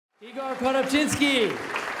Igor Korobchinsky.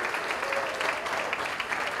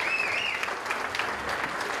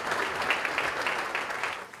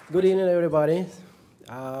 Good evening, everybody.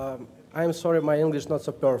 I'm sorry my English is not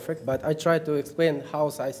so perfect, but I try to explain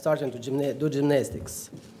how I started to do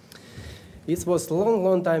gymnastics. It was a long,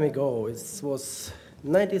 long time ago. It was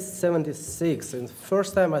 1976, and the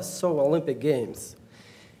first time I saw Olympic Games.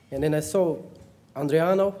 And then I saw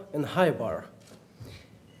Andriano and high bar.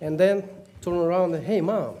 And then turned around and, hey,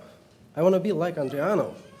 Mom, I want to be like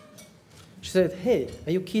Andriano. She said, hey,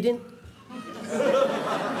 are you kidding?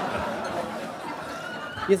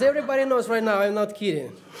 Yes, everybody knows right now I'm not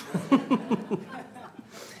kidding.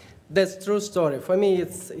 That's true story. For me,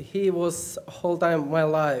 he was whole time my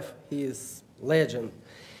life. He is legend.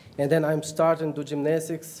 And then I'm starting to do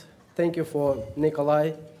gymnastics. Thank you for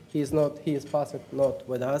Nikolai. He is passed not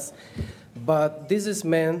with us. But this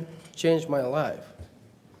man changed my life.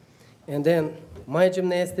 And then my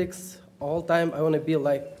gymnastics, all time I want to be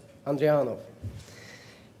like Andriano.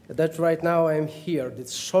 That right now I'm here.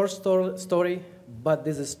 It's short story, but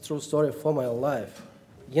this is true story for my life.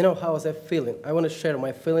 You know how I was feeling. I want to share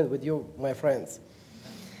my feeling with you, my friends.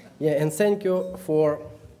 Yeah, and thank you for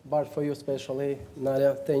you especially,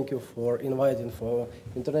 Nadia. Thank you for inviting for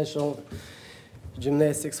International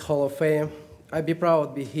Gymnastics Hall of Fame. I'd be proud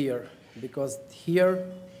to be here because here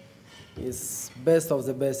is best of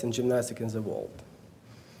the best in gymnastics in the world.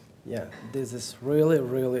 Yeah, this is really,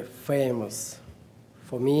 really famous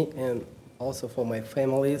for me and also for my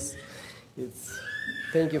families.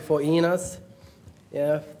 Thank you for Inas.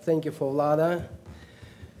 Yeah, thank you for Vlada.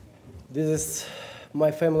 This is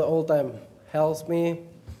my family all time helps me.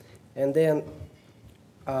 And then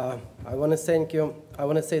I want to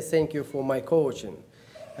say thank you for my coaching.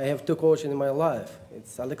 I have two coaches in my life.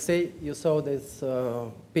 It's Alexei, you saw these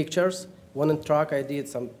pictures. One in track, I did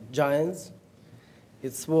some giants.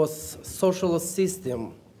 It was social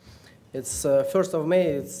system. It's 1st of May,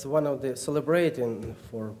 it's one of the celebrating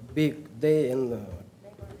for big day in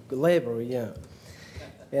labor, yeah.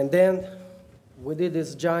 And then we did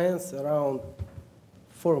these giants around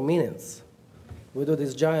 4 minutes. We do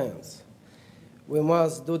these giants. We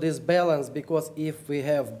must do this balance because if we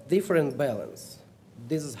have different balance,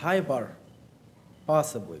 this is high bar,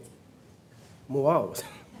 possibly move out.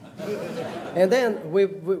 And then we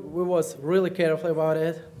was really careful about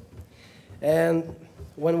it. And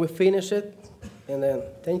when we finish it, and then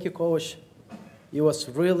thank you, coach. He was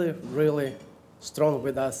really, really strong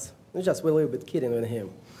with us. We just were a little bit kidding with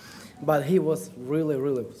him, but he was really,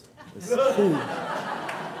 really cool.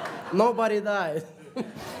 Nobody died.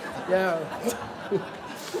 Yeah.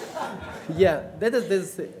 Yeah, that is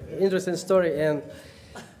this interesting story, and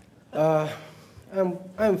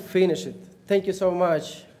I'm finished. Thank you so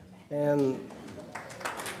much, and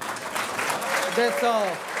that's all.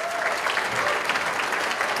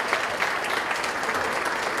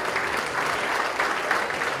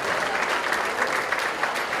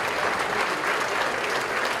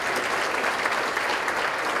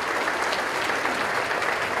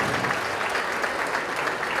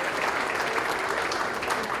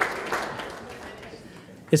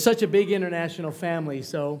 It's such a big international family,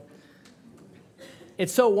 so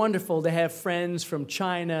it's so wonderful to have friends from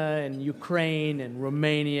China and Ukraine and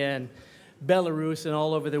Romania and Belarus and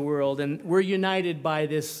all over the world. And we're united by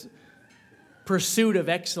this pursuit of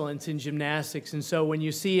excellence in gymnastics. And so when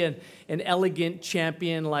you see an elegant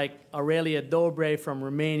champion like Aurelia Dobre from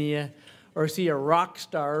Romania, or see a rock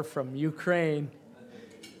star from Ukraine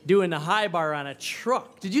doing the high bar on a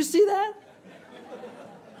truck. Did you see that?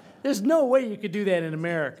 There's no way you could do that in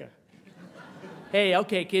America. Hey,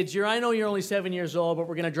 okay, kids, I know you're only 7 years old, but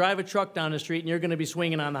we're going to drive a truck down the street, and you're going to be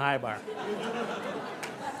swinging on the high bar.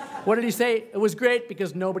 What did he say? It was great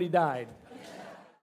because nobody died.